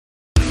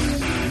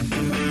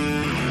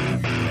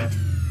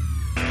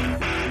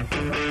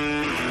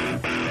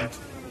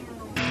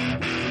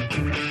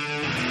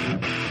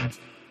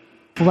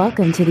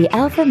Welcome to the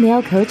Alpha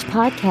Male Coach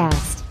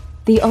Podcast,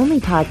 the only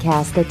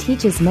podcast that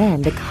teaches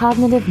men the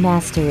cognitive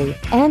mastery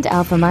and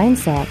alpha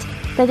mindset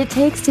that it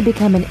takes to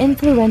become an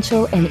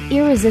influential and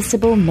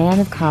irresistible man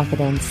of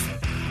confidence.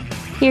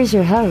 Here's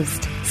your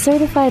host,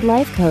 certified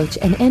life coach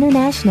and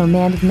international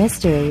man of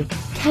mystery,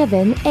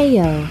 Kevin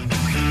Ayo.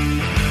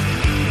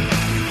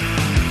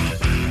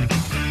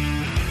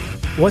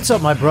 What's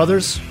up, my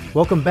brothers?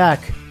 Welcome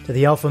back to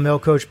the Alpha Male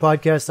Coach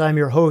Podcast. I'm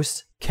your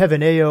host,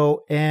 Kevin Ayo,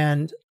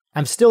 and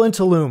I'm still in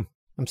Tulum.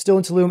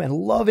 And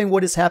loving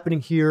what is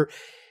happening here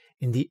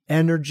in the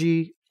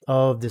energy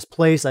of this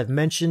place. I've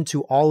mentioned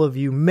to all of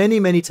you many,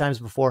 many times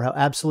before how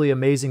absolutely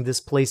amazing this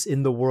place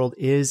in the world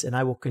is, and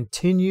I will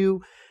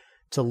continue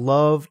to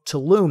love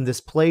Tulum, this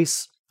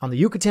place on the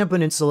Yucatan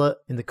Peninsula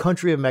in the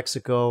country of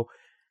Mexico,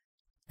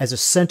 as a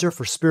center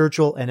for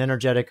spiritual and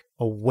energetic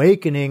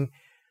awakening.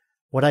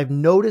 What I've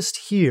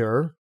noticed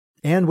here,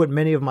 and what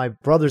many of my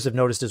brothers have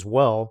noticed as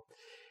well,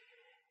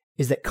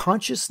 is that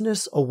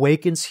consciousness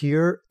awakens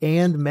here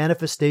and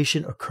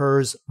manifestation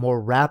occurs more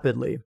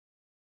rapidly.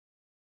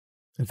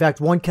 In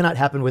fact, one cannot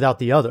happen without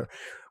the other.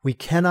 We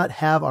cannot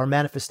have our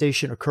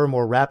manifestation occur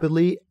more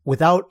rapidly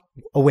without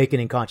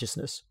awakening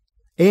consciousness.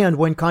 And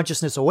when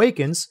consciousness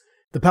awakens,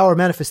 the power of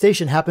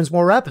manifestation happens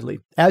more rapidly.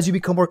 As you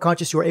become more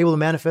conscious, you are able to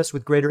manifest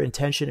with greater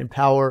intention and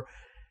power,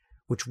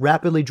 which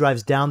rapidly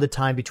drives down the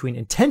time between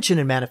intention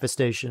and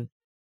manifestation,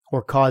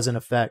 or cause and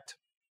effect.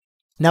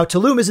 Now,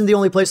 Tulum isn't the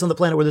only place on the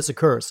planet where this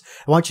occurs.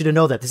 I want you to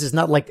know that this is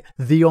not like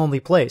the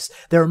only place.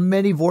 There are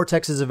many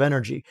vortexes of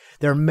energy.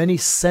 There are many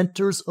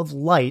centers of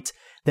light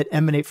that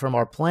emanate from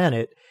our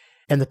planet,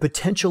 and the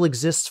potential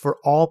exists for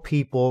all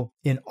people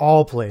in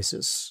all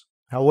places.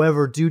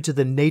 However, due to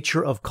the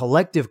nature of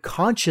collective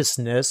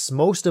consciousness,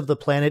 most of the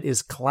planet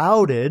is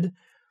clouded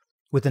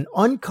with an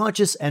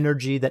unconscious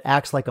energy that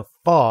acts like a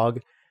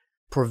fog,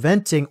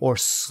 preventing or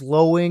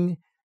slowing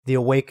the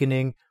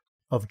awakening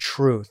of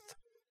truth.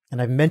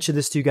 And I've mentioned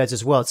this to you guys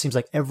as well. It seems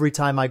like every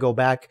time I go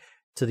back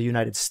to the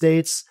United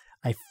States,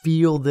 I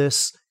feel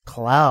this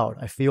cloud.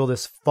 I feel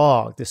this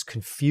fog, this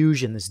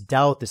confusion, this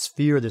doubt, this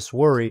fear, this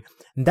worry.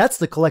 And that's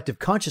the collective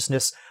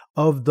consciousness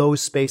of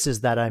those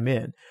spaces that I'm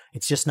in.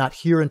 It's just not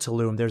here in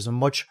Tulum. There's a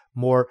much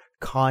more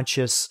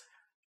conscious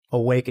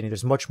awakening.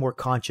 There's much more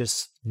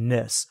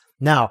consciousness.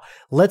 Now,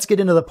 let's get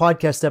into the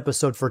podcast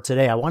episode for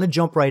today. I want to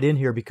jump right in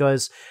here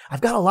because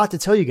I've got a lot to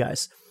tell you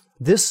guys.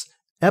 This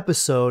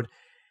episode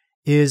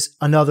is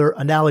another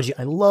analogy.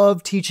 I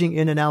love teaching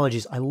in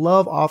analogies. I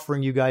love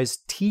offering you guys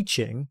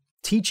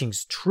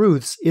teachings,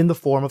 truths in the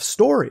form of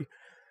story.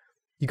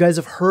 You guys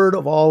have heard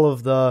of all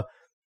of the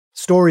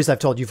stories I've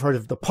told. You've heard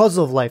of the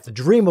puzzle of life, the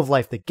dream of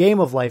life, the game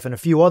of life, and a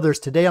few others.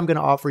 Today, I'm going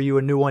to offer you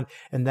a new one,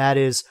 and that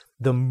is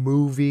the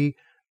movie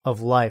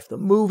of life. The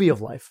movie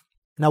of life.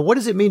 Now, what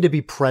does it mean to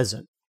be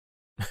present?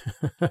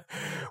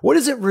 What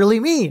does it really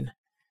mean?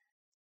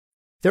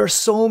 There are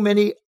so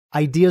many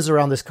ideas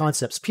around this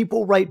concept.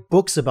 People write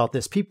books about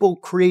this. People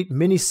create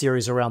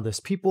miniseries around this.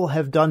 People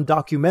have done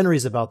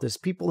documentaries about this.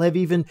 People have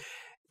even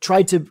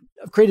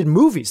created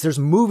movies. There's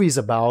movies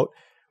about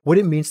what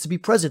it means to be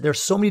present.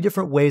 There's so many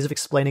different ways of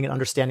explaining and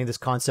understanding this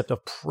concept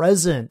of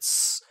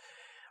presence.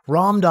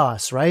 Ram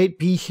Dass, right?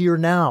 Be here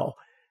now.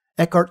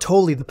 Eckhart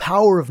Tolle, the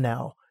power of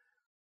now.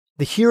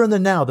 The here and the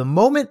now, the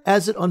moment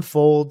as it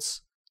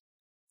unfolds,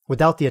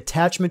 without the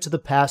attachment to the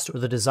past or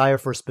the desire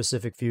for a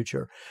specific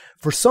future.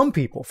 For some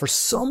people,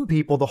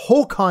 the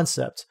whole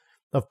concept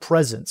of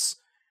presence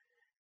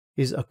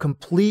is a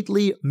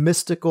completely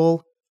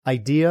mystical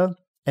idea,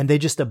 and they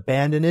just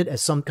abandon it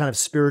as some kind of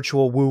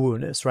spiritual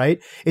woo-woo-ness,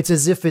 right? It's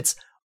as if it's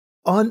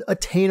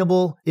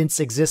unattainable in its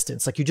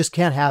existence, like you just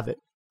can't have it.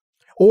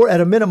 Or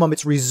at a minimum,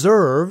 it's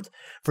reserved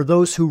for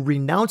those who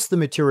renounce the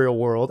material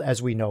world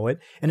as we know it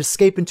and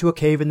escape into a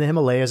cave in the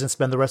Himalayas and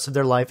spend the rest of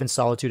their life in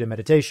solitude and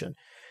meditation.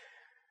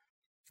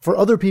 For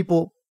other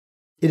people,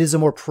 it is a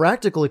more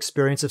practical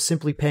experience of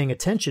simply paying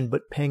attention,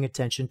 but paying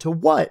attention to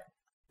what?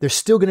 There's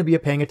still going to be a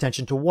paying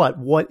attention to what?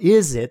 What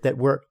is it that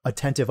we're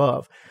attentive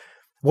of?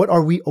 What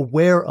are we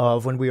aware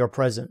of when we are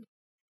present?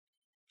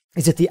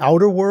 Is it the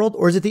outer world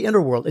or is it the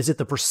inner world? Is it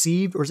the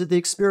perceived or is it the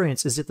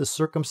experience? Is it the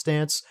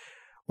circumstance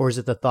or is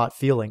it the thought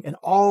feeling? And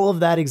all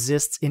of that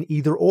exists in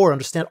either or.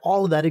 Understand,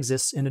 all of that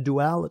exists in a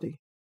duality.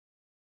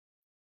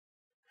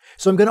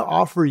 So I'm going to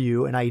offer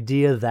you an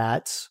idea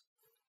that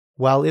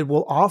while it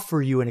will offer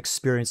you an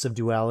experience of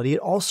duality, it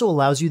also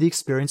allows you the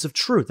experience of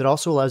truth. It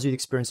also allows you the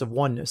experience of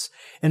oneness.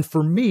 And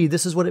for me,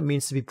 this is what it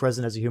means to be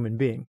present as a human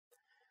being.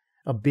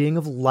 A being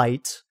of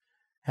light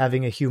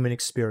having a human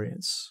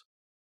experience.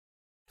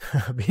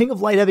 A being of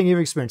light having a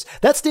human experience.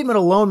 That statement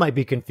alone might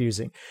be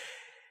confusing.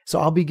 So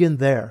I'll begin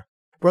there.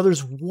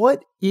 Brothers,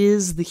 what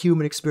is the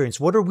human experience?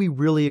 What are we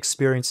really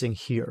experiencing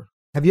here?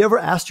 Have you ever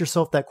asked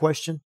yourself that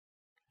question?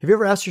 Have you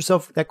ever asked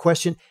yourself that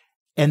question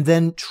and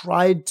then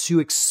tried to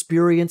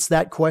experience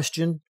that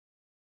question?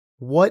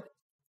 What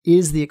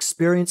is the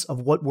experience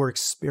of what we're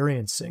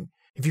experiencing?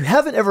 If you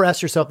haven't ever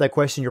asked yourself that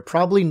question, you're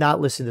probably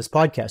not listening to this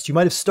podcast. You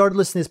might have started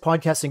listening to this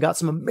podcast and got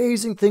some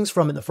amazing things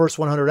from it in the first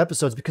 100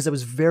 episodes because it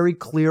was very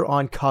clear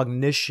on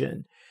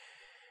cognition.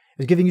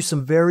 It's giving you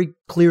some very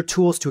clear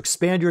tools to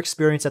expand your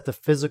experience at the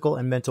physical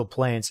and mental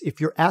planes. If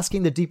you're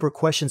asking the deeper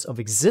questions of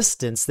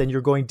existence, then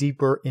you're going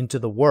deeper into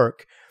the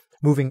work,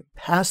 moving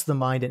past the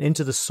mind and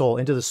into the soul,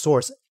 into the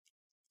source.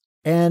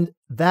 And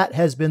that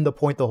has been the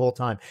point the whole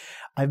time.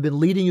 I've been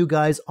leading you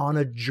guys on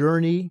a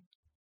journey,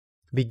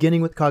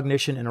 beginning with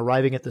cognition and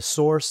arriving at the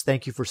source.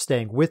 Thank you for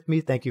staying with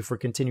me. Thank you for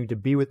continuing to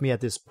be with me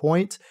at this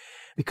point,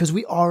 because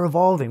we are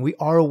evolving, we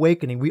are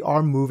awakening, we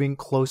are moving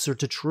closer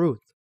to truth.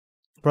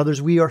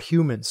 Brothers, we are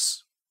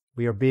humans.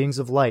 We are beings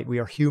of light. We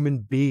are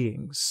human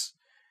beings.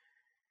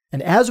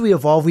 And as we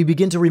evolve, we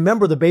begin to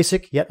remember the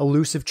basic yet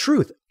elusive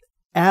truth.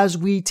 As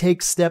we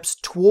take steps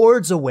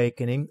towards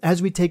awakening,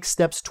 as we take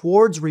steps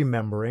towards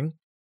remembering,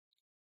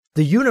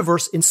 the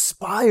universe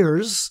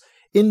inspires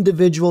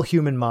individual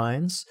human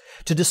minds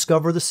to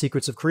discover the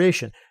secrets of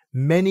creation.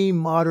 Many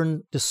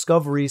modern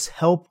discoveries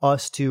help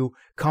us to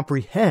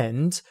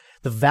comprehend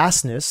the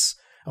vastness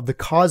of the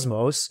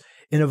cosmos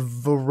in a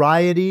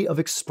variety of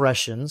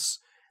expressions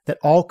that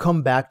all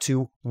come back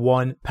to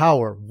one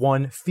power,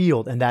 one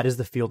field, and that is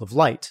the field of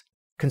light.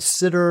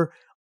 Consider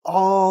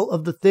all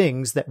of the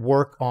things that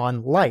work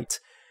on light.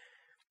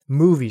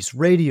 Movies,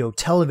 radio,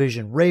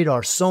 television,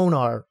 radar,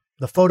 sonar,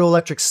 the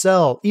photoelectric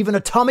cell, even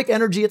atomic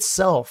energy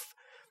itself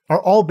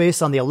are all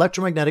based on the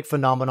electromagnetic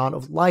phenomenon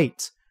of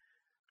light.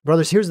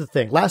 Brothers, here's the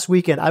thing. Last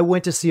weekend, I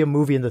went to see a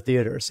movie in the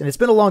theaters, and it's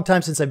been a long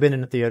time since I've been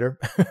in a theater,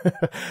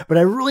 but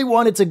I really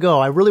wanted to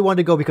go. I really wanted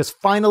to go because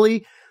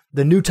finally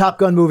the new Top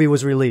Gun movie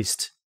was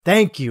released.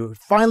 Thank you. It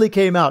finally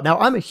came out. Now,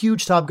 I'm a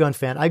huge Top Gun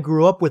fan. I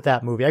grew up with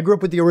that movie. I grew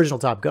up with the original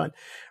Top Gun,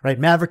 right?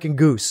 Maverick and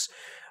Goose,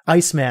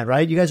 Iceman,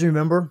 right? You guys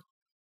remember?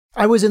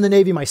 I was in the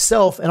Navy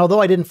myself, and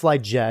although I didn't fly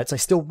jets, I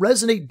still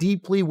resonate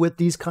deeply with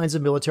these kinds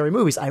of military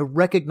movies. I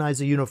recognize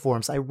the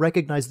uniforms. I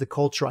recognize the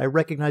culture. I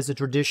recognize the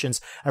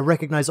traditions. I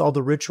recognize all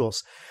the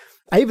rituals.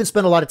 I even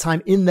spent a lot of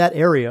time in that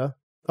area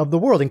of the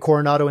world, in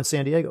Coronado and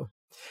San Diego.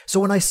 So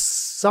when I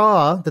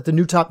saw that the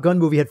new Top Gun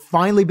movie had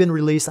finally been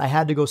released, I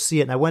had to go see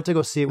it, and I went to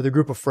go see it with a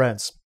group of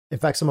friends. In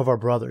fact, some of our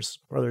brothers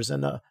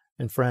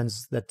and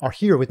friends that are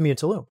here with me in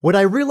Tulum. What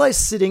I realized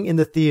sitting in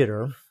the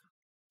theater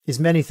is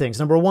many things.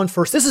 Number one,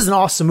 first, this is an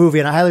awesome movie,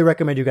 and I highly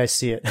recommend you guys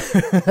see it.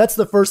 That's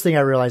the first thing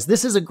I realized.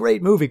 This is a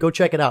great movie. Go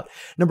check it out.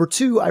 Number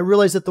two, I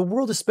realized that the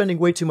world is spending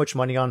way too much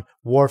money on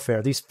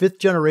warfare. These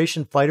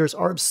fifth-generation fighters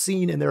are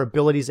obscene in their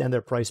abilities and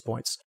their price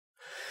points.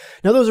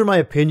 Now, those are my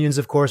opinions,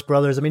 of course,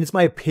 brothers. I mean, it's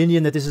my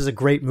opinion that this is a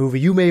great movie.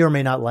 You may or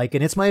may not like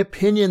it. It's my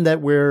opinion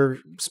that we're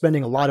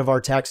spending a lot of our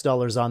tax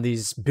dollars on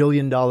these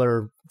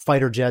billion-dollar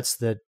fighter jets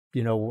that,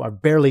 are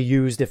barely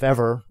used, if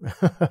ever.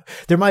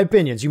 They're my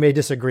opinions. You may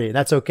disagree.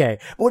 That's okay.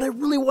 But what I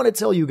really want to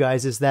tell you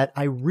guys is that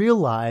I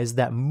realize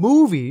that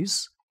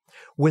movies,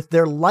 with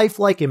their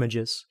lifelike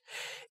images,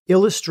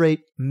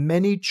 illustrate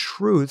many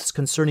truths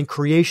concerning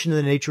creation and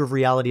the nature of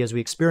reality as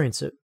we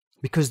experience it.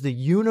 Because the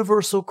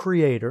universal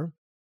creator,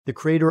 the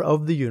creator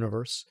of the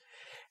universe,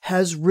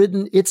 has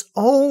written its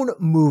own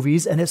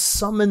movies and has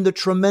summoned the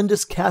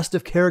tremendous cast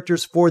of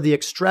characters for the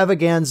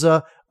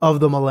extravaganza of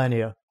the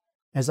millennia.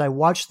 As I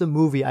watched the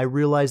movie, I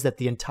realized that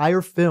the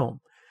entire film,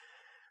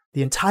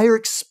 the entire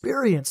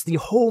experience, the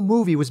whole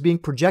movie was being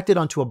projected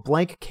onto a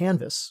blank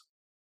canvas,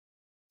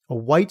 a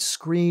white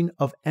screen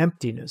of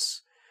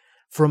emptiness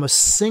from a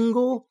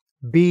single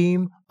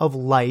beam of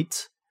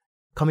light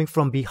coming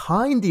from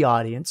behind the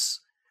audience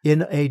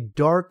in a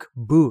dark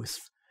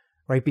booth,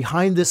 right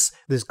behind this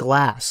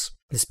glass,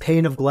 this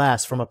pane of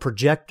glass from a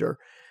projector,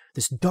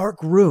 this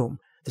dark room,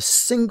 this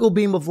single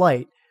beam of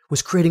light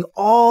was creating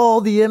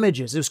all the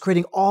images. It was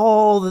creating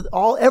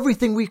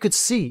everything we could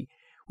see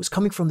was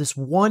coming from this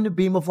one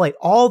beam of light.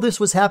 All this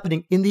was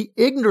happening in the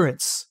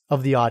ignorance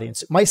of the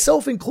audience,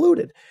 myself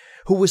included,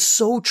 who was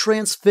so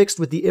transfixed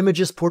with the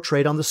images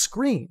portrayed on the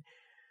screen.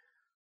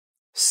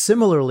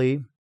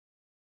 Similarly,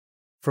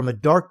 from a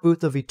dark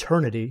booth of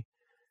eternity,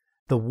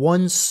 the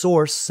one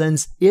source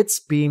sends its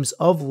beams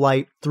of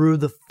light through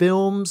the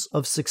films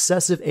of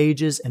successive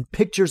ages, and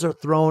pictures are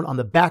thrown on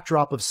the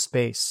backdrop of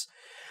space.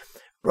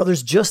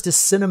 Brothers, just as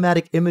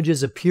cinematic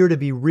images appear to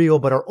be real,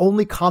 but are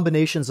only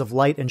combinations of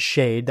light and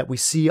shade that we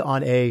see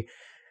on a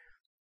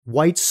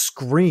white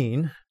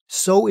screen,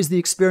 so is the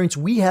experience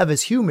we have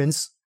as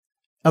humans,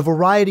 a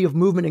variety of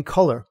movement and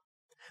color.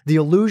 The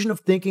illusion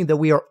of thinking that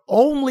we are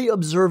only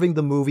observing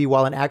the movie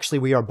while actually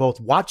we are both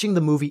watching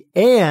the movie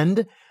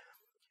and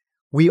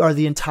we are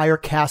the entire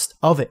cast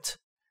of it.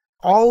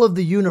 All of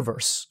the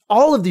universe,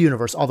 all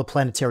the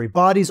planetary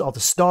bodies, all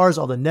the stars,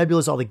 all the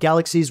nebulas, all the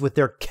galaxies with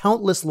their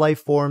countless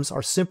life forms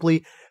are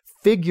simply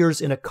figures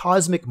in a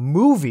cosmic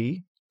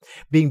movie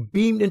being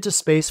beamed into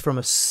space from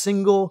a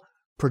single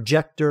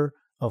projector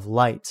of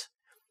light.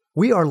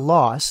 We are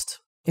lost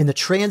in the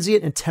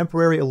transient and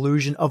temporary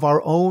illusion of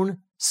our own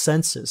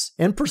senses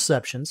and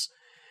perceptions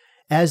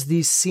as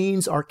these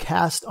scenes are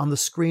cast on the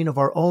screen of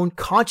our own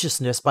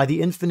consciousness by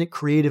the infinite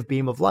creative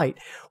beam of light.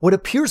 What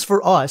appears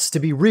for us to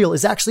be real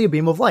is actually a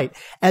beam of light,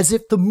 as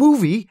if the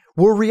movie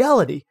were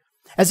reality,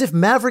 as if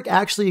Maverick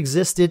actually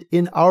existed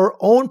in our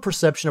own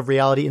perception of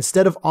reality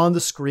instead of on the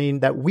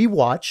screen that we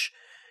watch,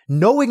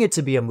 knowing it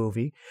to be a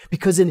movie,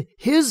 because in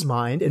his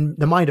mind, in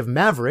the mind of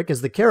Maverick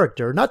as the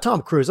character, not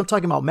Tom Cruise, I'm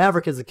talking about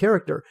Maverick as the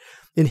character,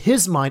 in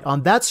his mind,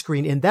 on that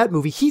screen, in that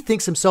movie, he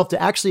thinks himself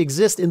to actually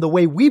exist in the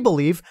way we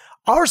believe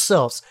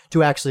ourselves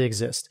to actually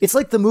exist. It's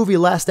like the movie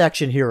Last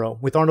Action Hero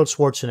with Arnold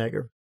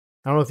Schwarzenegger.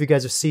 I don't know if you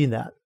guys have seen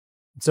that.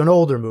 It's an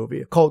older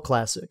movie, a cult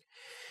classic.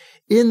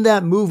 In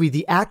that movie,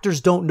 the actors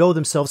don't know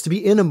themselves to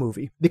be in a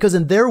movie because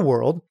in their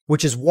world,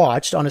 which is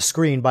watched on a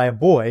screen by a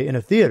boy in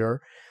a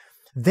theater,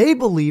 they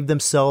believe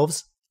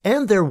themselves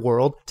and their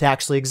world to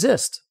actually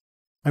exist.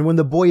 And when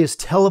the boy is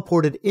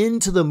teleported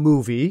into the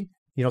movie,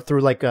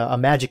 through like a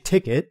magic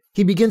ticket,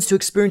 he begins to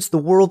experience the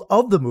world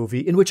of the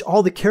movie in which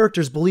all the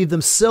characters believe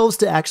themselves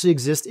to actually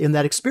exist in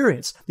that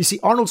experience. You see,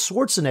 Arnold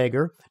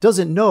Schwarzenegger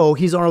doesn't know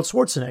he's Arnold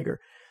Schwarzenegger.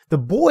 The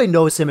boy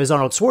knows him as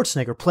Arnold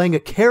Schwarzenegger, playing a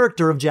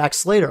character of Jack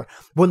Slater.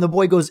 When the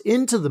boy goes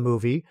into the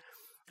movie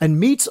and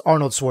meets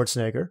Arnold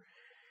Schwarzenegger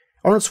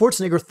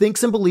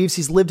thinks and believes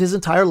he's lived his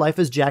entire life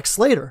as Jack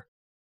Slater.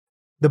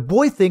 The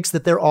boy thinks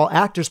that they're all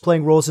actors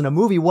playing roles in a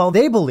movie while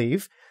they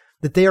believe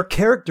that they are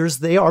characters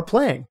they are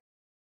playing.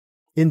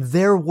 In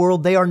their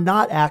world, they are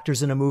not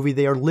actors in a movie.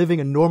 They are living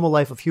a normal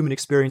life of human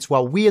experience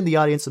while we in the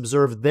audience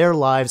observe their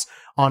lives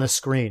on a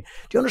screen.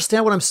 Do you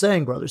understand what I'm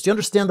saying, brothers? Do you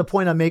understand the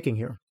point I'm making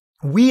here?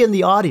 We in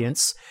the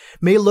audience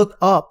may look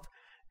up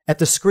at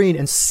the screen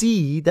and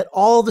see that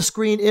all the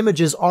screen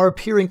images are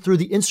appearing through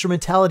the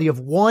instrumentality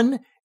of one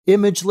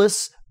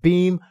imageless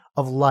beam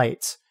of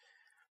light.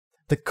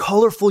 The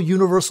colorful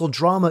universal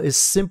drama is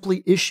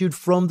simply issued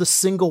from the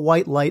single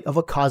white light of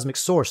a cosmic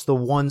source, the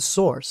one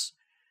source.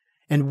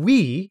 And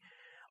we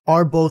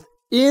are both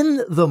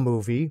in the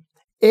movie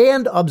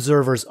and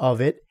observers of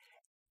it,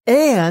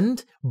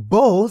 and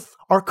both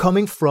are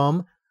coming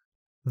from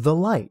the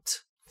light.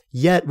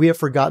 Yet we have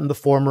forgotten the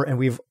former and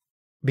we've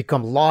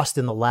become lost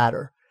in the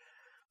latter.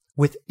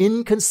 With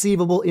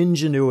inconceivable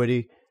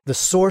ingenuity, the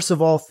source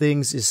of all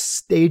things is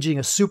staging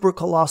a super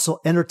colossal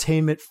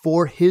entertainment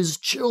for his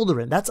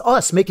children. That's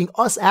us, making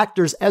us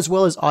actors as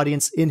well as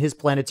audience in his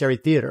planetary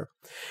theater.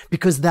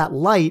 Because that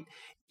light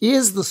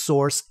is the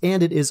source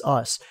and it is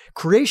us.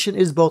 Creation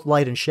is both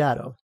light and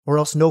shadow, or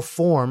else no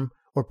form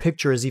or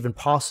picture is even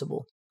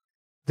possible.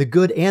 The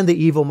good and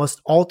the evil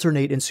must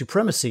alternate in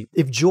supremacy.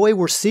 If joy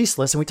were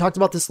ceaseless, and we talked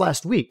about this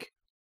last week,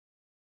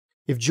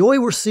 if joy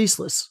were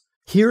ceaseless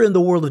here in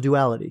the world of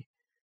duality,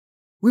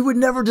 we would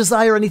never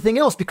desire anything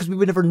else because we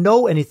would never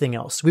know anything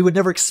else. We would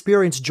never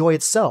experience joy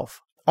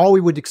itself. All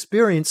we would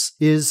experience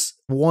is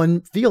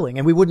one feeling,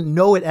 and we wouldn't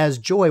know it as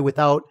joy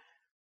without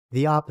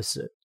the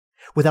opposite.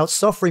 Without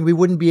suffering, we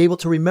wouldn't be able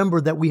to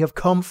remember that we have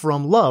come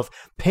from love.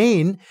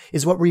 Pain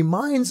is what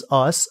reminds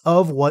us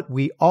of what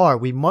we are.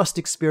 We must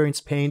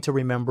experience pain to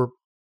remember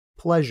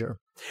pleasure.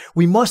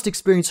 We must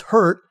experience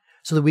hurt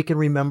so that we can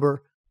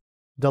remember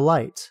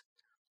delight.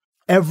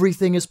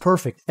 Everything is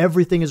perfect.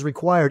 Everything is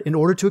required in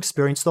order to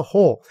experience the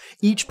whole.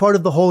 Each part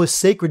of the whole is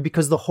sacred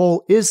because the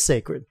whole is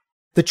sacred.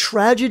 The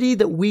tragedy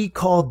that we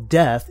call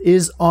death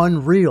is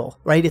unreal,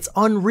 right? It's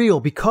unreal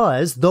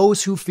because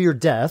those who fear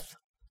death,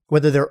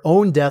 whether their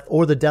own death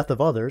or the death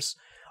of others,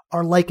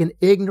 are like an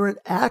ignorant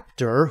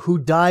actor who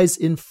dies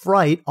in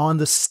fright on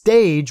the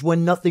stage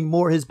when nothing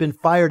more has been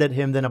fired at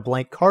him than a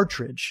blank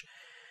cartridge.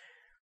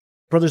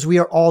 Brothers, we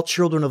are all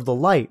children of the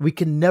light. We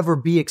can never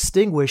be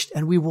extinguished,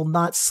 and we will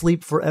not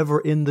sleep forever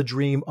in the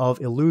dream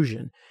of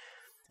illusion.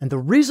 And the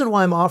reason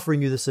why I'm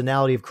offering you this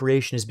analogy of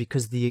creation is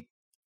because the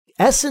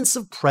essence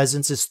of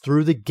presence is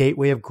through the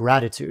gateway of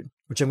gratitude,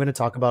 which I'm going to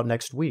talk about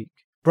next week.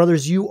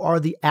 Brothers, you are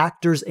the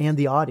actors and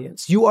the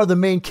audience. You are the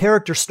main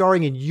character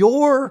starring in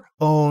your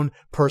own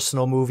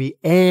personal movie,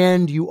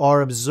 and you are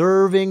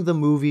observing the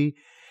movie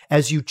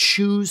as you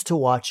choose to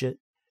watch it.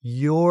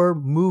 Your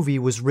movie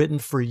was written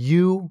for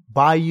you,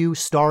 by you,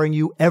 starring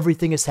you.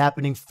 Everything is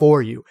happening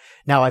for you.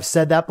 Now, I've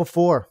said that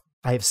before.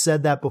 I have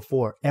said that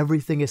before.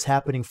 Everything is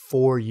happening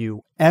for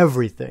you.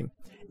 Everything.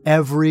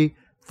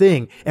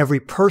 Everything. Every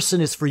person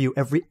is for you.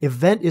 Every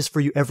event is for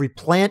you. Every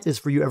plant is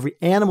for you. Every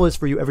animal is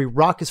for you. Every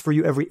rock is for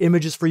you. Every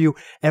image is for you.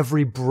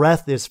 Every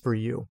breath is for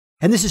you.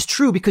 And this is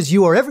true because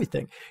you are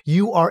everything.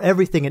 You are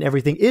everything and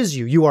everything is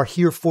you. You are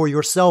here for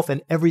yourself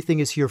and everything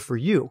is here for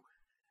you.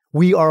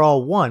 We are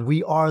all one.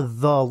 We are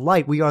the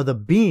light. We are the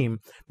beam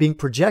being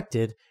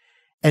projected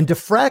and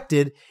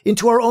diffracted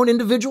into our own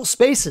individual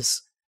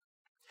spaces.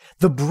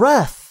 The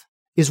breath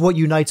is what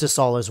unites us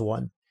all as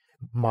one.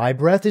 My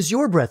breath is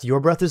your breath.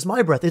 Your breath is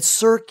my breath. It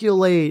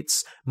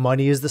circulates.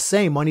 Money is the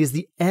same. Money is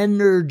the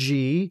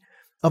energy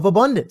of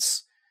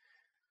abundance.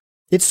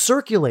 It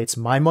circulates.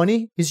 My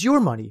money is your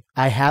money.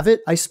 I have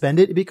it. I spend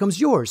it. It becomes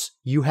yours.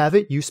 You have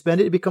it. You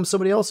spend it. It becomes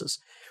somebody else's.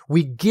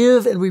 We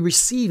give and we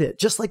receive it,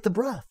 just like the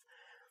breath.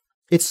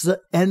 It's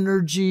the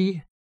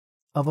energy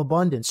of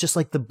abundance, just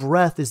like the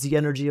breath is the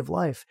energy of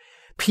life.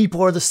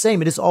 People are the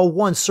same. It is all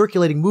one,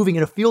 circulating, moving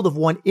in a field of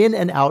one, in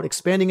and out,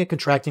 expanding and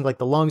contracting like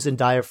the lungs and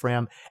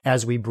diaphragm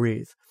as we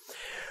breathe.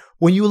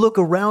 When you look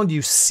around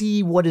you,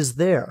 see what is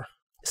there.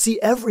 See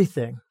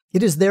everything.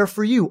 It is there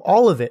for you.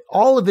 All of it.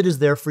 All of it is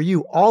there for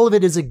you. All of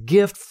it is a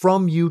gift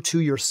from you to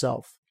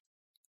yourself.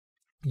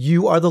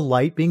 You are the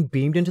light being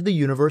beamed into the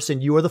universe,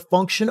 and you are the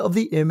function of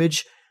the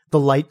image the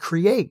light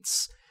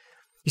creates.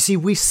 You see,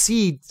 we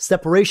see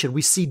separation,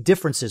 we see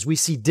differences, we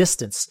see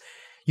distance.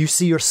 You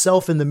see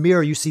yourself in the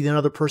mirror, you see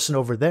another person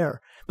over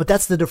there. But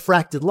that's the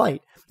diffracted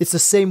light. It's the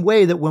same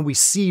way that when we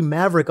see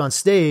Maverick on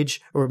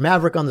stage or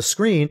Maverick on the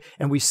screen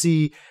and we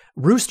see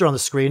Rooster on the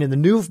screen in the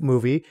new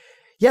movie,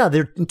 yeah,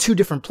 they're in two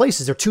different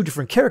places. They're two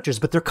different characters,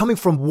 but they're coming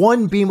from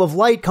one beam of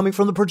light coming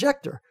from the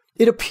projector.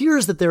 It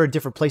appears that they're in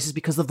different places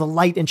because of the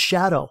light and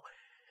shadow,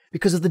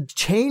 because of the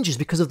changes,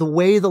 because of the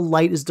way the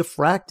light is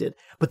diffracted.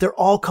 But they're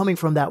all coming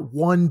from that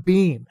one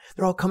beam.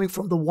 They're all coming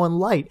from the one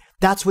light.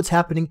 That's what's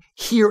happening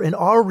here in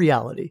our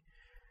reality.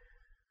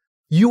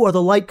 You are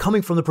the light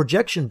coming from the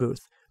projection booth.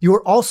 You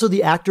are also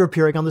the actor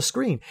appearing on the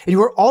screen. And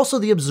you are also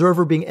the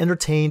observer being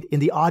entertained in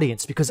the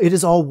audience because it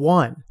is all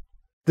one.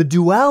 The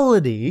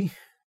duality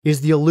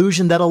is the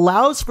illusion that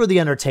allows for the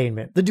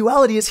entertainment. The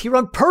duality is here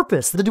on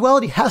purpose. The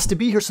duality has to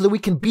be here so that we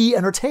can be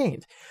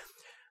entertained.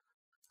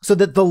 So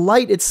that the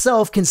light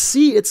itself can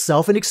see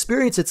itself and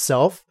experience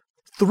itself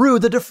through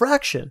the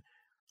diffraction.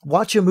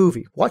 Watch a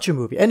movie,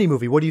 any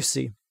movie. What do you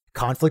see?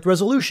 Conflict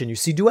resolution. You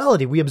see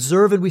duality. We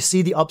observe and we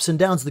see the ups and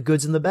downs, the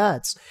goods and the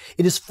bads.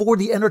 It is for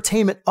the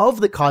entertainment of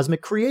the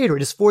cosmic creator.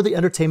 It is for the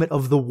entertainment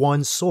of the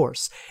one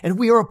source. And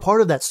we are a part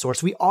of that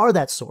source. We are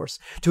that source.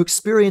 To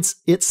experience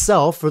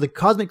itself, for the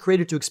cosmic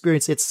creator to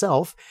experience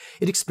itself,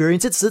 it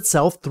experiences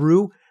itself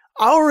through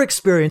our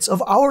experience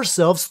of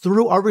ourselves,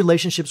 through our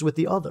relationships with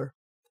the other.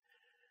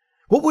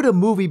 What would a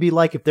movie be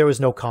like if there was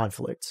no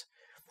conflict?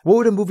 What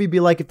would a movie be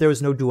like if there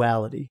was no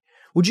duality?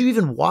 Would you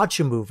even watch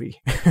a movie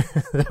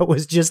that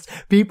was just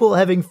people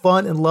having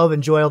fun and love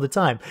and joy all the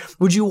time?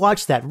 Would you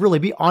watch that? Really,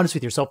 be honest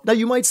with yourself. Now,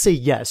 you might say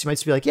yes. You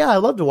might be like, yeah, I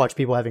love to watch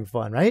people having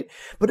fun, right?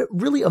 But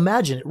really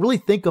imagine it. Really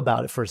think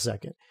about it for a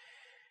second.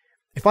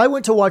 If I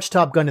went to watch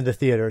Top Gun in the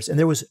theaters and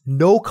there was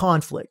no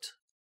conflict,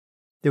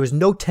 there was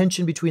no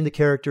tension between the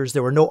characters,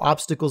 there were no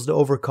obstacles to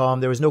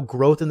overcome, there was no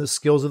growth in the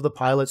skills of the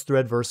pilots through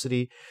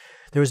adversity,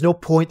 there was no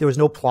point, there was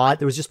no plot,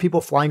 there was just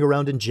people flying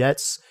around in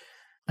jets.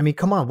 I mean,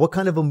 come on, what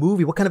kind of a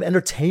movie, what kind of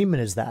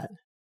entertainment is that?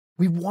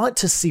 We want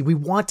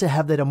to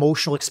have that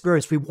emotional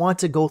experience. We want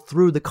to go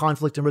through the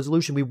conflict and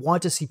resolution. We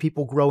want to see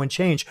people grow and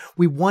change.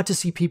 We want to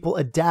see people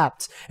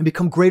adapt and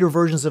become greater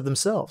versions of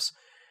themselves.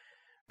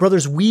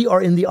 Brothers, we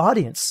are in the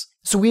audience.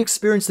 So we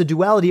experience the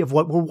duality of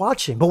what we're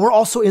watching, but we're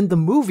also in the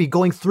movie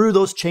going through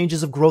those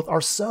changes of growth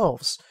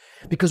ourselves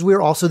because we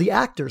are also the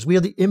actors. We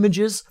are the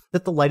images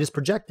that the light is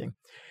projecting.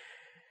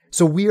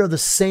 So we are the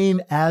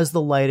same as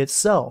the light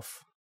itself.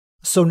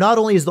 So not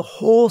only is the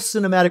whole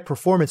cinematic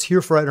performance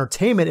here for our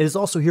entertainment, it is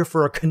also here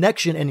for our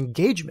connection and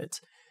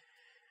engagement.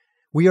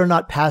 We are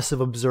not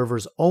passive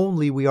observers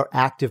only, we are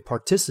active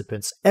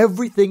participants.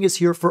 Everything is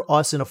here for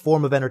us in a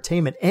form of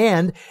entertainment,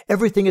 and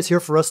everything is here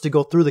for us to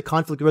go through the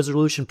conflict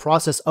resolution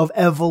process of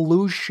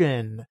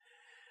evolution,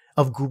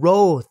 of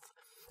growth,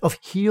 of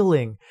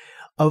healing,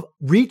 of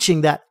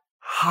reaching that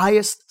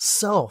highest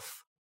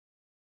self.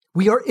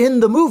 We are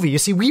in the movie. You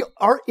see, we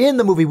are in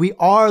the movie. We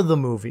are the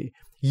movie.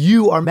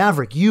 You are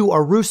Maverick. You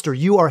are Rooster.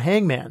 You are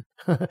Hangman.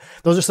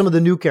 Those are some of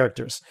the new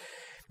characters.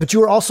 But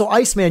you are also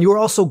Iceman. You are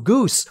also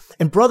Goose.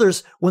 And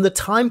brothers, when the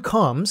time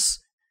comes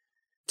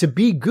to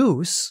be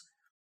Goose,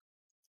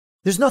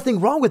 there's nothing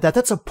wrong with that.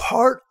 That's a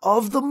part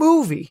of the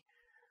movie.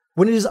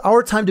 When it is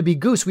our time to be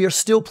Goose, we are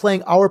still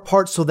playing our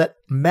part so that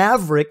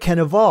Maverick can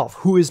evolve.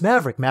 Who is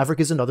Maverick? Maverick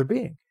is another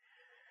being.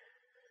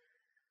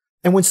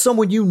 And when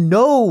someone you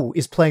know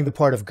is playing the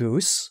part of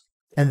Goose,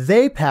 and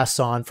they pass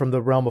on from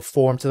the realm of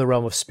form to the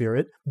realm of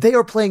spirit, they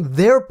are playing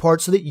their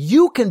part so that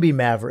you can be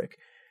Maverick,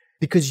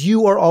 because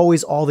you are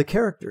always all the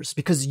characters,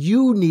 because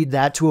you need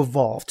that to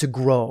evolve, to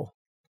grow.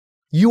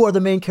 You are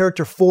the main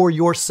character for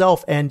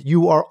yourself, and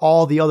you are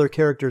all the other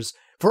characters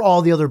for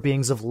all the other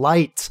beings of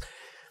light,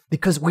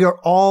 because we are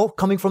all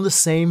coming from the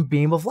same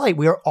beam of light.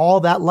 We are all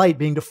that light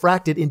being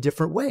diffracted in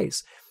different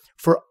ways.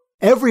 For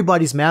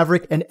everybody's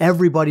Maverick, and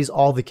everybody's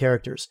all the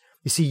characters.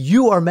 You see,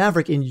 you are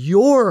Maverick in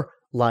your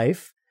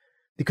life,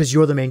 because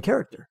you're the main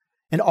character.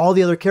 And all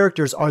the other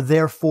characters are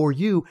there for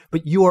you,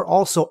 but you are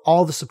also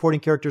all the supporting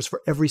characters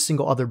for every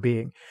single other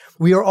being.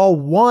 We are all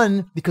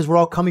one because we're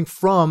all coming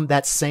from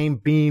that same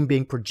beam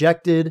being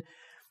projected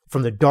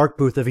from the dark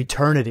booth of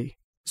eternity.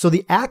 So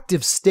the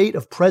active state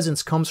of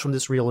presence comes from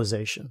this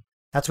realization.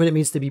 That's what it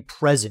means to be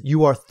present.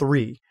 You are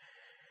three.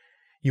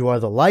 You are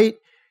the light.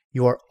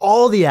 You are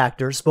all the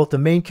actors, both the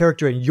main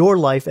character in your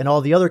life and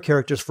all the other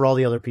characters for all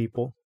the other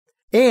people.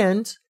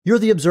 And you're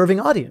the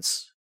observing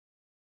audience.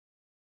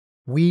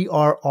 We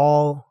are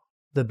all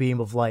the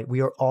beam of light. We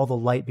are all the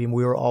light beam.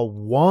 We are all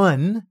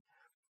one.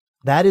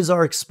 That is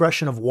our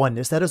expression of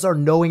oneness. That is our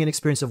knowing and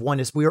experience of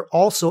oneness. We are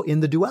also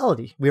in the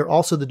duality. We are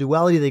also the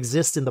duality that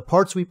exists in the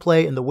parts we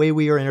play and the way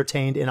we are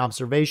entertained in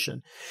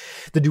observation.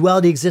 The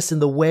duality exists in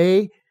the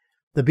way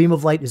the beam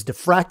of light is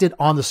diffracted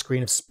on the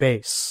screen of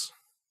space.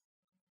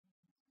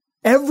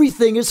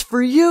 Everything is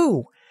for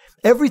you.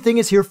 Everything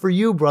is here for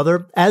you,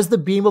 brother, as the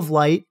beam of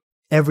light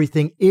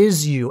Everything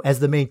is you. As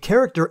the main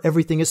character,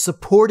 everything is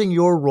supporting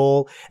your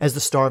role as the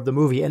star of the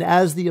movie. And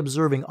as the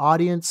observing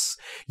audience,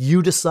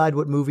 you decide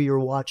what movie you're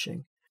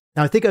watching.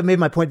 Now, I think I've made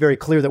my point very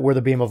clear that we're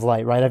the beam of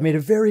light, right? I've made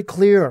it very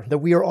clear that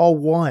we are all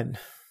one.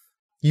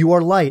 You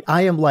are light.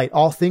 I am light.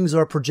 All things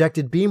are a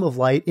projected beam of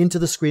light into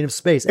the screen of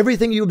space.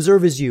 Everything you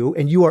observe is you,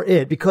 and you are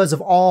it, because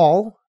of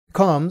all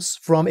comes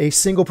from a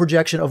single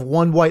projection of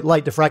one white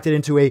light diffracted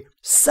into a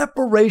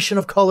separation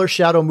of color,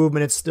 shadow,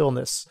 movement, and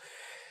stillness.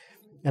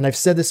 And I've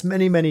said this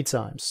many, many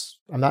times.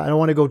 I don't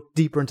want to go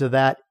deeper into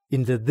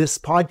this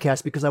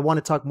podcast, because I want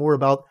to talk more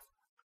about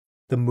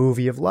the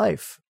movie of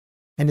life.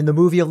 And in the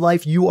movie of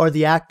life, you are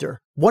the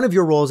actor. One of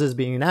your roles is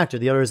being an actor.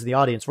 The other is the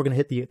audience. We're going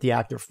to hit the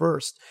actor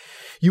first.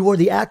 You are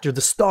the actor,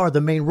 the star, the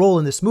main role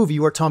in this movie.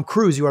 You are Tom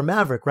Cruise. You are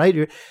Maverick,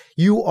 right?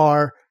 You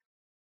are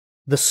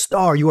the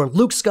star. You are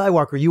Luke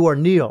Skywalker. You are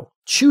Neo.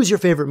 Choose your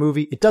favorite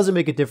movie. It doesn't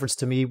make a difference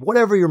to me.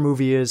 Whatever your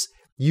movie is,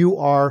 you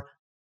are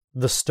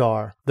the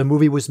star. The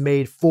movie was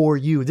made for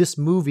you. This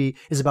movie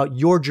is about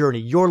your journey,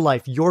 your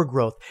life, your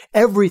growth.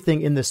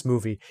 Everything in this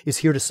movie is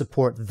here to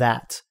support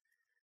that,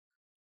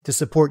 to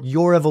support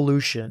your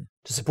evolution,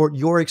 to support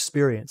your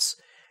experience.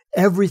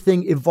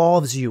 Everything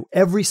evolves you.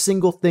 Every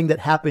single thing that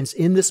happens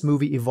in this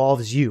movie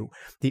evolves you.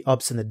 The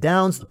ups and the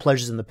downs, the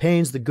pleasures and the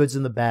pains, the goods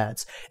and the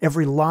bads.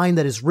 Every line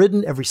that is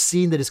written, every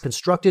scene that is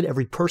constructed,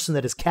 every person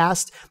that is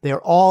cast, they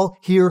are all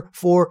here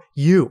for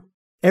you.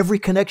 Every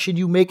connection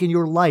you make in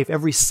your life,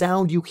 every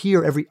sound you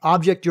hear, every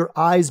object your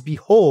eyes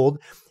behold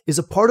is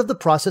a part of the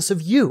process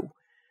of you.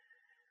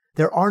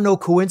 There are no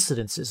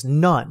coincidences,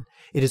 none.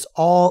 It is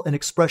all an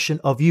expression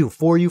of you,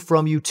 for you,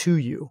 from you, to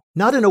you.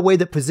 Not in a way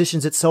that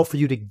positions itself for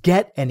you to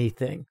get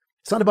anything.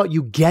 It's not about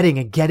you getting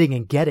and getting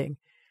and getting.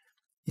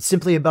 It's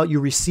simply about you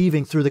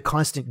receiving through the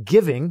constant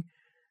giving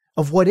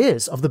of what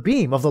is, of the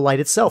beam, of the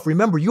light itself.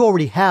 Remember, you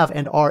already have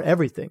and are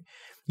everything.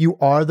 You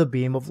are the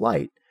beam of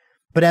light.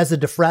 But as a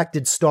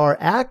diffracted star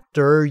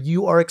actor,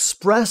 you are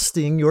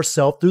expressing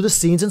yourself through the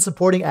scenes and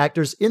supporting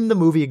actors in the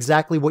movie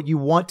exactly what you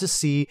want to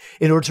see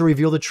in order to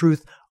reveal the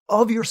truth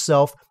of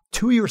yourself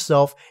to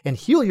yourself and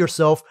heal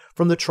yourself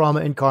from the trauma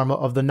and karma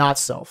of the not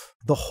self.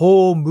 The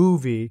whole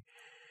movie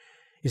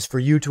is for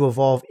you to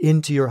evolve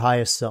into your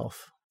highest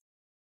self,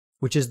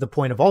 which is the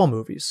point of all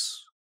movies,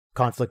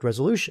 conflict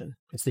resolution.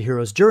 It's the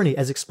hero's journey,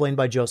 as explained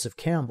by Joseph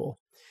Campbell.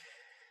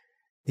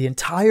 The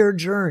entire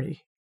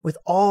journey, with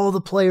all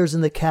the players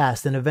in the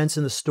cast and events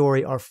in the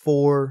story, are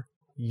for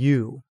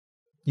you.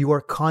 You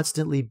are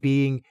constantly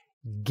being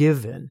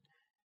given.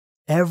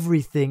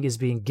 Everything is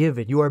being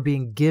given. You are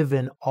being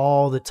given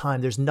all the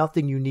time. There's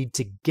nothing you need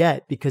to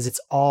get because it's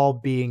all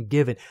being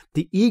given.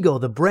 The ego,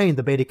 the brain,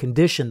 the beta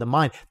condition, the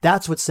mind,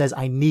 that's what says,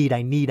 I need.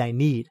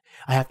 I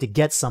have to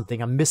get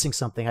something. I'm missing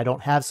something. I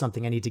don't have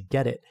something. I need to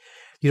get it.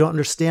 You don't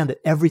understand that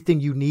everything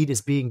you need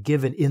is being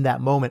given in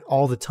that moment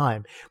all the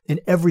time.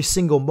 In every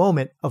single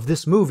moment of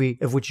this movie,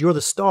 of which you're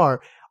the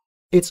star,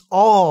 it's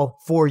all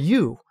for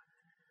you.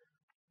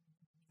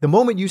 The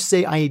moment you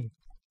say, I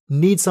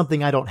need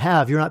something I don't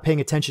have, you're not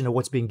paying attention to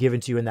what's being given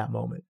to you in that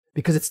moment,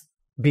 because it's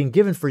being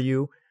given for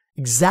you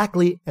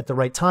exactly at the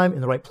right time,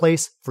 in the right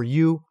place for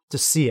you to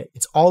see it.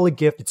 It's all a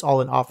gift. It's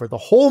all an offer. The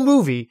whole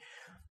movie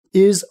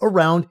is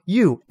around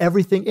you,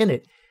 everything in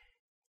it.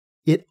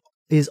 It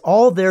is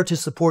all there to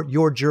support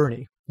your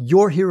journey,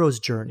 your hero's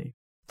journey.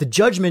 The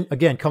judgment,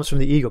 again, comes from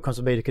the ego, comes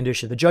from beta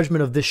condition. The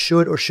judgment of this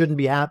should or shouldn't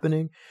be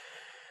happening,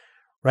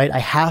 right? I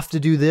have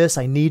to do this.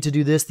 I need to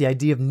do this. The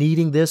idea of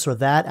needing this or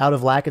that out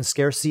of lack and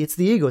scarcity. It's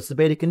the ego. It's the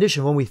beta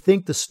condition. When we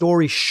think the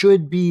story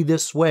should be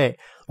this way,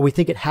 or we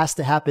think it has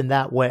to happen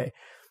that way.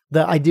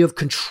 The idea of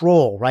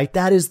control, right?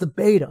 That is the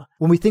beta.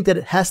 When we think that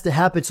it has to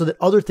happen so that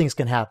other things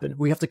can happen,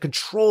 we have to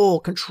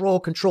control.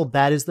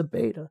 That is the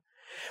beta.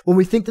 When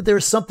we think that there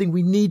is something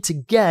we need to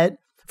get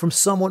from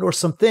someone or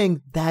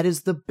something, that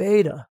is the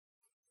beta.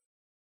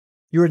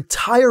 Your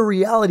entire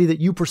reality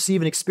that you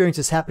perceive and experience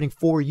is happening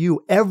for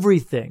you.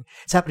 Everything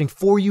is happening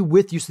for you,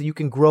 with you, so that you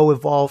can grow,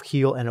 evolve,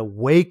 heal, and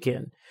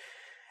awaken.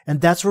 And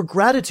that's where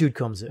gratitude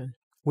comes in.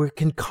 We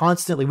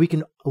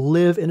can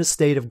live in a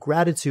state of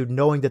gratitude,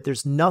 knowing that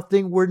there's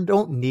nothing we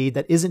don't need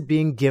that isn't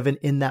being given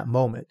in that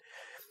moment.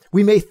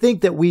 We may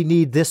think that we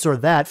need this or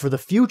that for the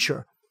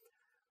future,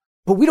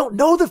 but we don't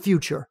know the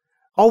future.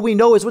 All we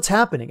know is what's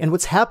happening, and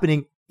what's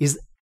happening is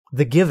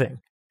the giving.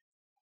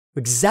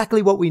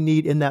 Exactly what we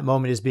need in that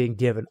moment is being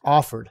given,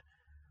 offered.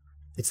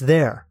 It's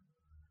there.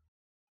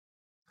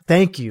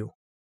 Thank you.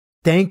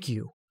 Thank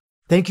you.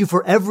 Thank you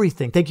for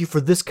everything. Thank you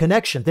for this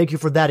connection. Thank you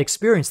for that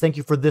experience. Thank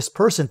you for this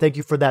person. Thank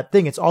you for that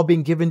thing. It's all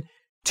being given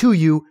to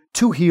you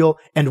to heal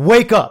and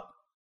wake up.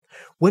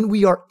 When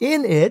we are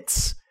in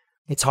it,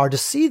 it's hard to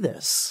see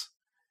this.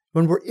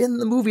 When we're in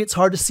the movie, it's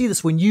hard to see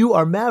this. When you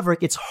are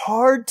Maverick, it's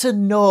hard to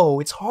know.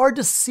 It's hard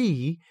to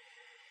see.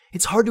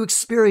 It's hard to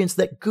experience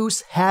that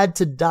Goose had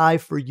to die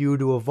for you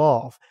to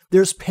evolve.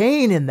 There's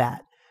pain in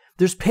that.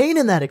 There's pain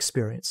in that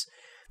experience.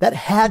 That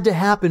had to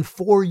happen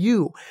for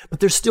you, but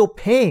there's still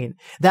pain.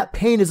 That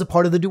pain is a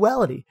part of the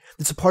duality.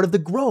 It's a part of the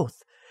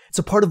growth. It's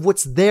a part of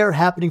what's there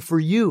happening for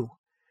you.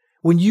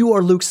 When you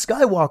are Luke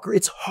Skywalker,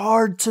 it's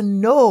hard to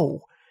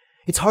know.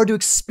 It's hard to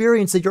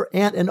experience that your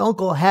aunt and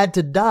uncle had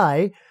to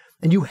die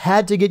and you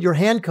had to get your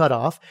hand cut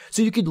off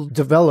so you could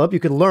develop, you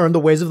could learn the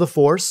ways of the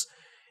Force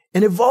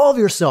and evolve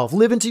yourself,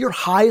 live into your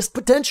highest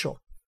potential.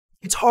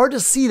 It's hard to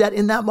see that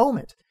in that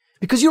moment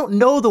because you don't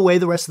know the way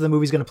the rest of the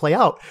movie is going to play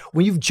out.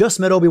 When you've just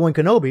met Obi-Wan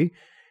Kenobi,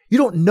 you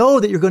don't know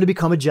that you're going to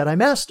become a Jedi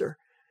Master.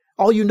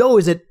 All you know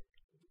is that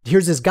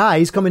here's this guy,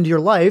 he's come into your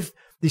life.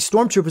 These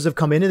stormtroopers have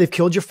come in and they've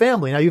killed your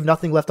family. Now you have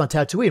nothing left on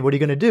Tatooine. What are you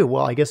going to do?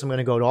 Well, I guess I'm going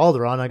to go to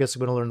Alderaan. I guess I'm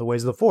going to learn the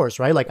ways of the Force,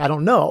 right? Like, I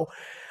don't know.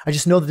 I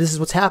just know that this is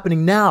what's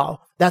happening now.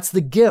 That's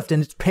the gift.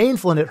 And it's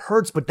painful and it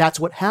hurts, but that's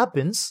what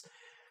happens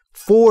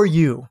for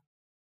you.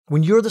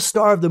 When you're the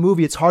star of the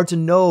movie, it's hard to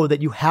know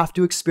that you have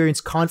to experience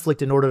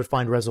conflict in order to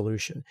find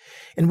resolution.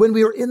 And when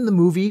we are in the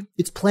movie,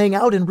 it's playing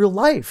out in real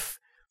life.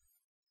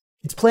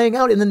 It's playing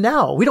out in the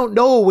now. We don't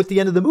know what the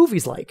end of the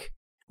movie's like.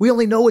 We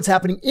only know what's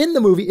happening in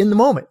the movie, in the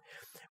moment.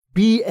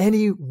 Be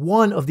any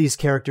one of these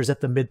characters at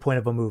the midpoint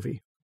of a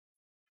movie.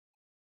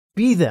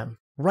 Be them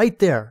right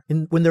there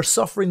when they're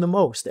suffering the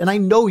most. And I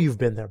know you've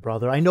been there,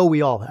 brother. I know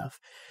we all have.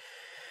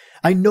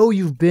 I know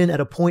you've been at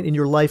a point in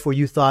your life where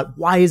you thought,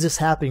 why is this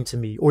happening to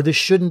me? Or this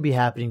shouldn't be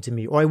happening to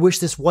me. Or I wish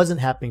this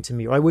wasn't happening to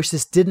me. Or I wish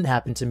this didn't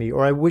happen to me.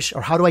 Or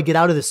how do I get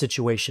out of this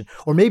situation?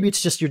 Or maybe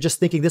it's just, you're just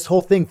thinking this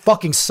whole thing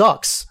fucking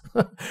sucks,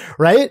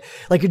 right?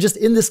 Like you're just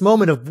in this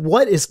moment of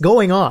what is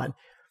going on.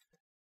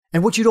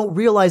 And what you don't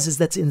realize is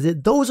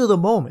that those are the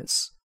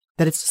moments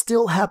that it's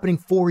still happening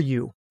for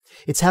you.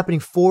 It's happening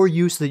for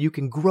you so that you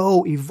can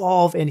grow,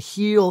 evolve, and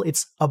heal.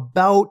 It's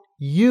about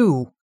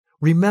you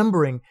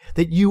remembering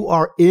that you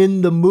are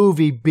in the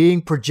movie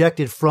being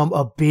projected from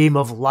a beam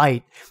of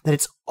light, that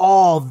it's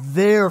all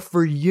there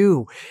for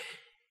you.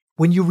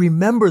 When you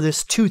remember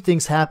this, two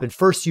things happen.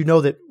 First, you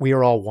know that we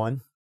are all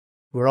one.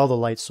 We're all the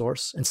light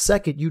source. And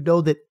second, you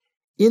know that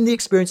in the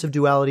experience of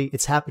duality,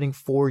 it's happening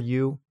for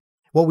you.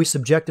 What we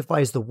subjectify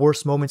as the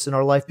worst moments in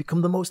our life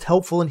become the most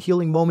helpful and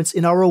healing moments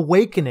in our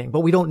awakening. But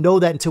we don't know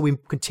that until we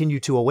continue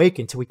to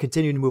awaken, until we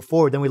continue to move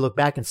forward. Then we look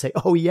back and say,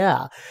 oh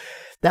yeah,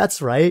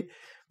 that's right.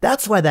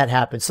 That's why that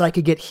happened. So I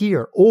could get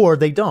here. Or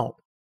they don't.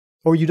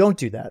 Or you don't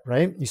do that,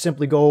 right? You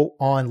simply go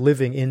on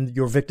living in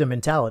your victim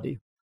mentality,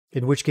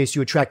 in which case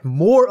you attract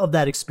more of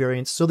that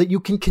experience so that you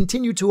can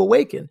continue to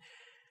awaken.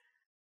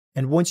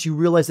 And once you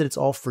realize that it's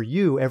all for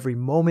you, every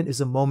moment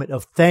is a moment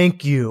of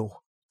thank you.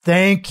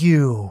 Thank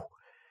you.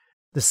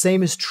 The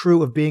same is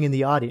true of being in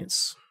the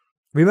audience.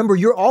 Remember,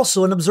 you're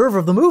also an observer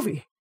of the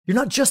movie. You're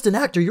not just an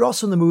actor. You're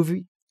also in the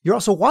movie. You're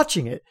also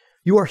watching it.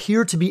 You are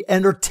here to be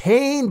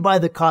entertained by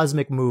the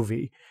cosmic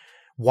movie.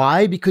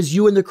 Why? Because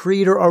you and the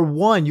creator are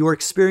one. You are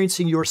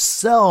experiencing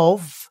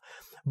yourself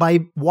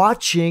by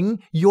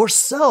watching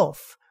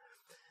yourself.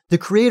 The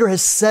creator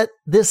has set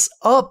this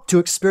up to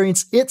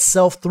experience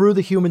itself through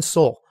the human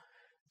soul,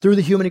 through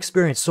the human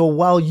experience. So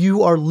while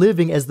you are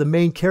living as the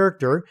main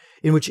character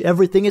in which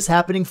everything is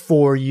happening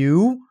for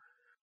you,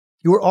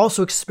 you are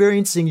also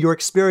experiencing your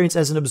experience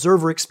as an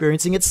observer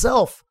experiencing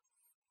itself.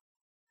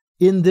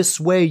 In this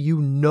way, you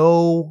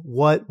know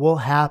what will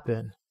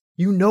happen.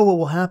 You know what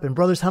will happen.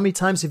 Brothers, how many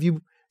times have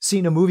you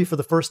seen a movie for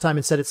the first time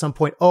and said at some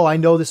point, oh, I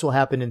know this will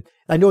happen and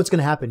I know it's going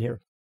to happen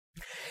here.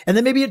 And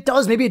then maybe it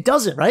does, maybe it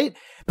doesn't, right?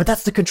 But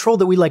that's the control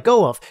that we let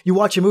go of. You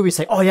watch a movie and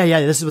say, oh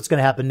yeah, this is what's going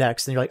to happen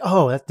next. And you're like,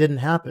 oh, that didn't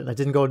happen. That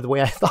didn't go the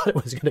way I thought it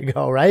was going to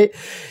go, right?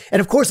 And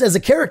of course, as a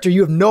character,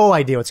 you have no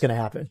idea what's going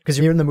to happen because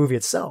you're in the movie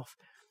itself.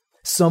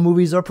 Some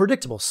movies are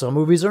predictable. Some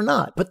movies are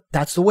not. But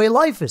that's the way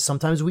life is.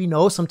 Sometimes we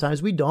know,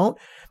 sometimes we don't.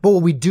 But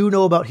what we do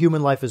know about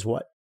human life is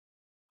what?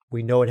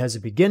 We know it has a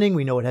beginning,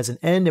 we know it has an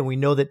end, and we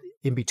know that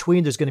in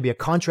between there's going to be a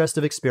contrast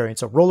of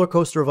experience, a roller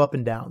coaster of up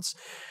and downs.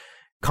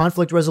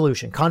 Conflict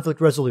resolution,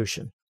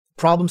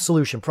 problem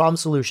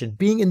solution.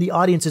 Being in the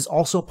audience is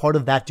also part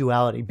of that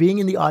duality. Being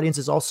in the audience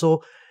is also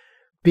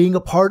being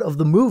a part of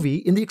the movie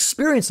in the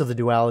experience of the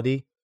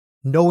duality,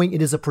 knowing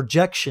it is a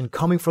projection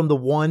coming from the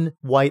one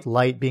white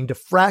light being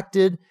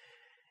diffracted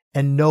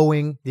and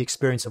knowing the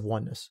experience of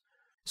oneness.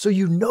 So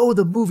you know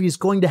the movie is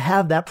going to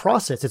have that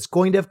process. It's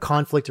going to have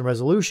conflict and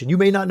resolution. You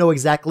may not know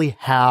exactly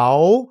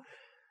how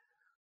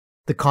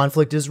the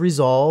conflict is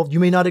resolved. You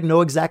may not know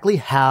exactly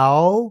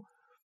how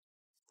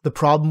the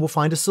problem will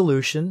find a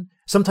solution.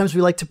 Sometimes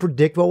we like to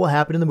predict what will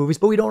happen in the movies,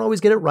 but we don't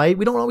always get it right.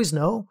 We don't always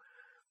know.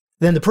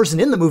 Then the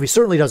person in the movie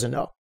certainly doesn't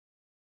know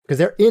because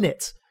they're in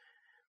it.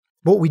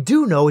 What we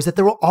do know is that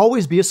there will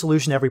always be a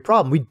solution to every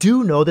problem. We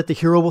do know that the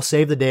hero will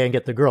save the day and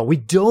get the girl. We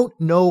don't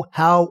know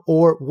how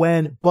or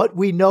when, but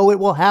we know it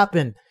will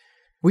happen.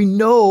 We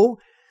know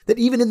that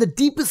even in the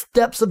deepest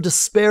depths of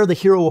despair, the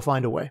hero will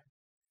find a way.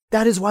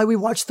 That is why we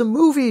watch the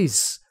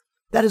movies.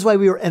 That is why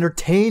we are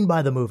entertained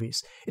by the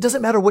movies. It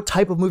doesn't matter what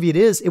type of movie it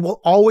is. It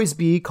will always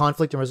be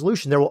conflict and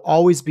resolution. There will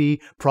always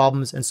be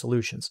problems and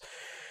solutions.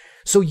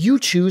 So you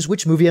choose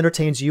which movie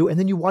entertains you, and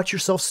then you watch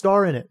yourself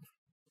star in it.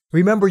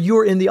 Remember,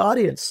 you're in the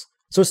audience.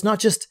 So it's not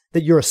just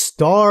that you're a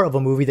star of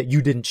a movie that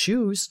you didn't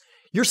choose.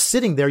 You're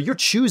sitting there. You're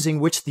choosing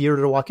which theater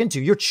to walk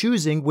into. You're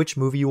choosing which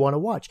movie you want to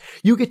watch.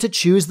 You get to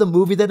choose the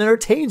movie that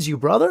entertains you,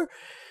 brother.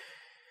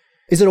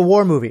 Is it a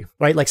war movie,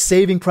 right? Like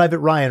Saving Private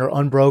Ryan or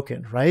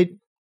Unbroken, right?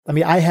 I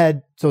mean, I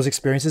had those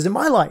experiences in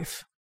my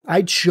life.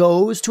 I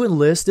chose to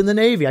enlist in the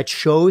Navy. I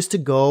chose to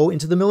go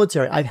into the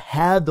military. I've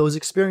had those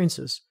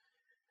experiences.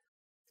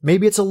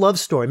 Maybe it's a love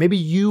story. Maybe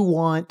you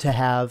want to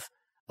have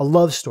a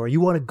love story.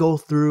 You want to go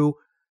through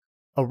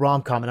a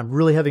rom-com, and I'm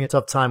really having a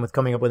tough time with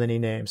coming up with any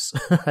names.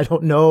 I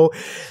don't know.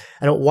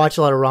 I don't watch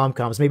a lot of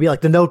rom-coms. Maybe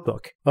like The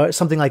Notebook or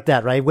something like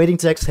that, right? Waiting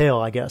to Exhale,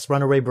 I guess.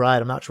 Runaway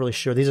Bride. I'm not really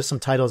sure. These are some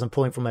titles I'm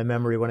pulling from my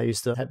memory when I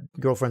used to have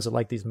girlfriends that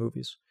liked these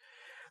movies.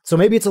 So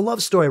maybe it's a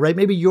love story, right?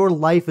 Maybe your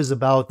life is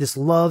about this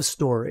love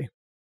story.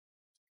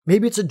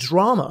 Maybe it's a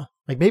drama.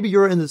 Like maybe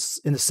you're in the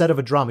set of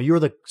a drama. You're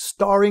the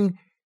starring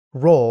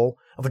role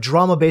of a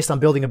drama based on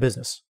building a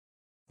business,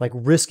 like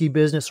Risky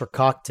Business or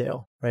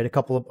Cocktail, right? A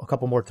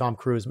couple more Tom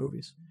Cruise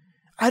movies.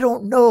 I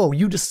don't know.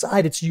 You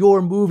decide. It's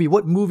your movie.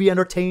 What movie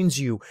entertains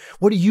you?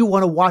 What do you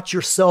want to watch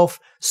yourself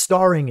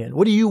starring in?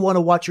 What do you want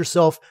to watch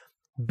yourself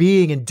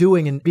being and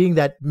doing and being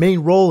that main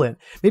role in?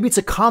 Maybe it's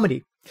a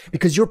comedy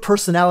because your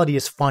personality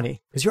is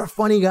funny, because you're a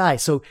funny guy.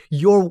 So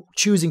you're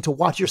choosing to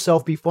watch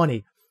yourself be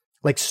funny,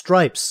 like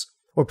Stripes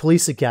or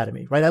Police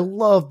Academy, right? I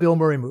love Bill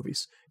Murray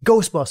movies.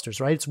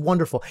 Ghostbusters, right? It's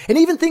wonderful. And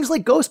even things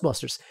like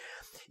Ghostbusters,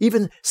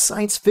 even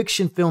science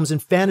fiction films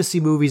and fantasy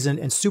movies and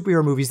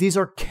superhero movies, these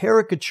are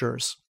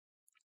caricatures.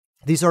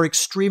 These are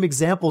extreme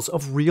examples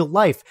of real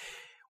life.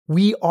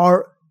 We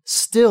are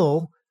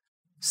still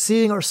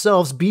seeing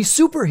ourselves be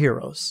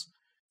superheroes.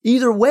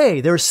 Either way,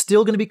 there's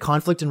still going to be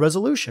conflict and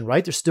resolution,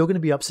 right? There's still going to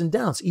be ups and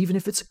downs, even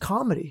if it's a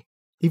comedy,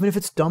 even if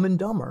it's Dumb and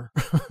Dumber.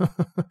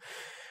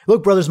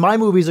 Look, brothers, my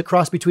movie is a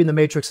cross between The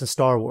Matrix and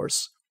Star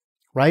Wars,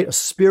 right? A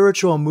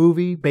spiritual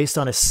movie based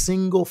on a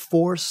single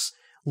force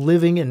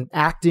living and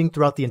acting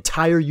throughout the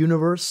entire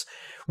universe,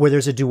 where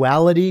there's a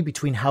duality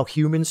between how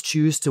humans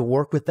choose to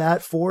work with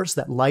that force,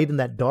 that light and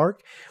that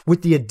dark,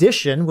 with the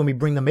addition, when we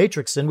bring the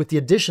Matrix in, with the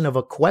addition of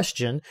a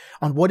question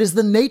on what is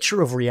the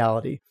nature of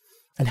reality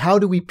and how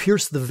do we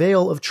pierce the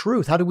veil of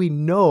truth? How do we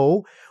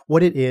know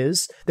what it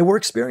is that we're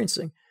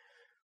experiencing?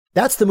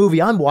 That's the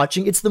movie I'm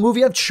watching. It's the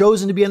movie I've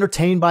chosen to be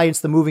entertained by.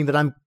 It's the movie that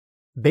I'm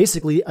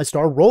basically a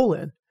star role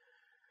in.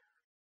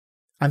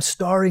 I'm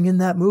starring in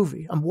that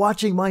movie. I'm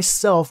watching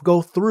myself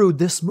go through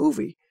this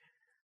movie.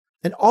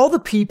 And all the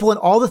people and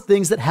all the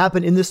things that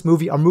happen in this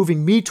movie are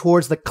moving me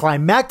towards the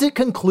climactic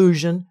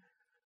conclusion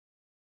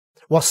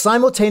while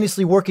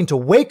simultaneously working to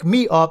wake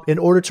me up in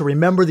order to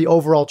remember the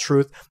overall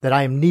truth that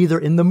I am neither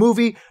in the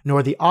movie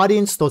nor the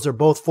audience. Those are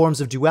both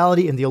forms of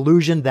duality and the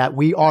illusion that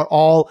we are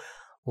all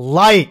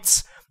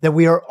light, that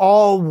we are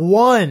all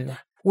one.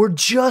 We're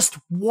just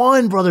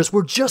one, brothers.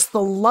 We're just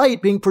the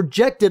light being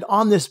projected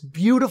on this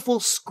beautiful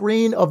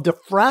screen of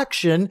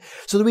diffraction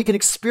so that we can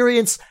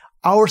experience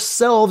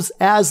ourselves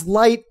as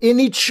light in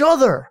each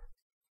other.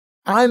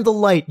 I'm the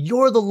light.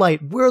 You're the light.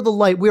 We're the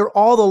light. We're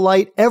all the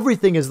light.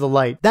 Everything is the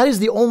light. That is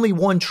the only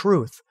one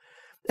truth.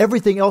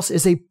 Everything else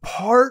is a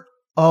part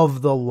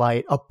of the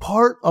light, a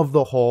part of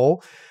the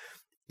whole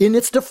in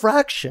its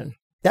diffraction.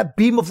 That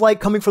beam of light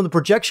coming from the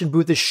projection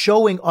booth is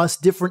showing us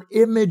different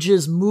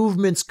images,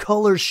 movements,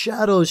 colors,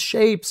 shadows,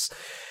 shapes,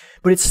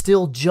 but it's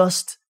still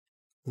just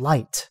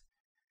light.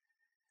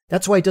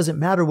 That's why it doesn't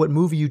matter what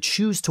movie you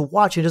choose to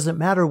watch. It doesn't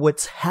matter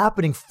what's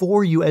happening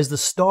for you as the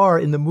star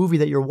in the movie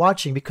that you're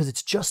watching, because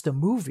it's just a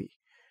movie.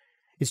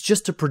 It's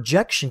just a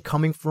projection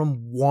coming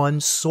from one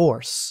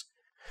source.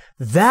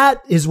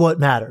 That is what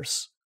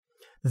matters.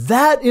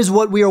 That is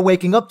what we are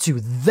waking up to.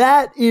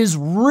 That is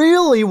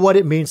really what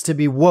it means to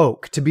be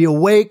woke, to be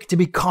awake, to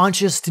be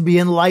conscious, to be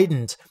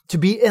enlightened,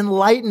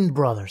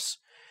 brothers,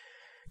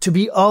 to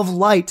be of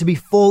light, to be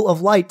full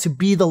of light, to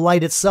be the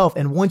light itself.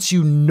 And once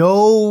you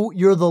know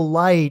you're the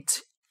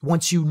light,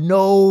 once you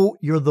know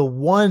you're the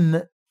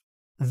one,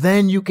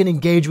 then you can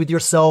engage with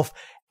yourself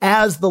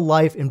as the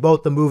life in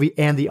both the movie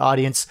and the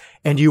audience,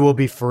 and you will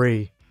be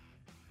free.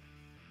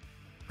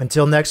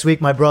 Until next week,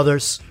 my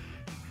brothers,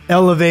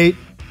 elevate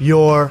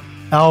your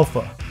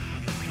alpha.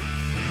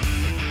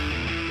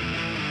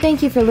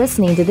 Thank you for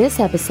listening to this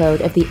episode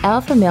of the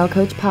Alpha Male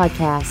Coach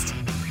Podcast.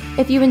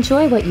 If you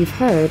enjoy what you've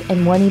heard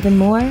and want even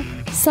more,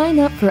 sign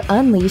up for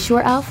Unleash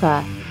Your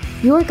Alpha,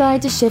 your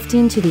guide to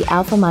shifting to the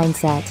alpha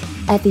mindset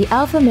at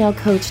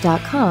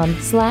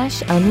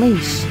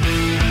thealphamalecoach.com/unleash.